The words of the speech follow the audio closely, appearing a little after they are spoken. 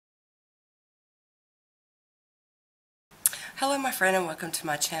Hello my friend, and welcome to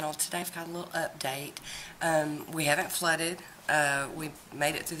my channel. Today I've got a little update. We haven't flooded. We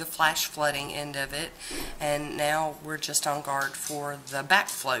made it through the flash flooding end of it, and now we're just on guard for the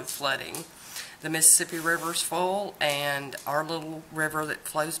backflow flooding. The Mississippi River's full, and our little river that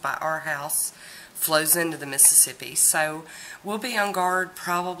flows by our house flows into the Mississippi. So we'll be on guard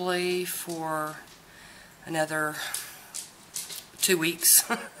probably for another 2 weeks.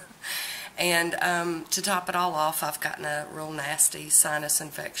 And to top it all off, I've gotten a real nasty sinus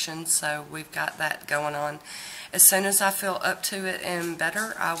infection, so we've got that going on. As soon as I feel up to it and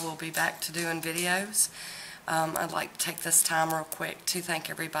better, I will be back to doing videos. I'd like to take this time real quick to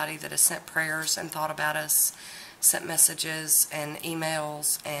thank everybody that has sent prayers and thought about us, sent messages and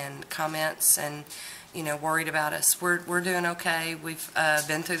emails and comments, and worried about us. We're doing okay. We've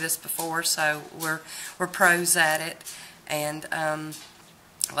been through this before, so we're pros at it. And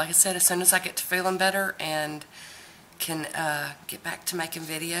like I said, as soon as I get to feeling better and can get back to making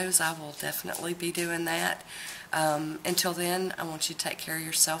videos, I will definitely be doing that. Until then, I want you to take care of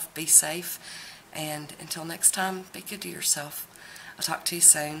yourself, be safe, and until next time, be good to yourself. I'll talk to you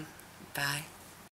soon. Bye.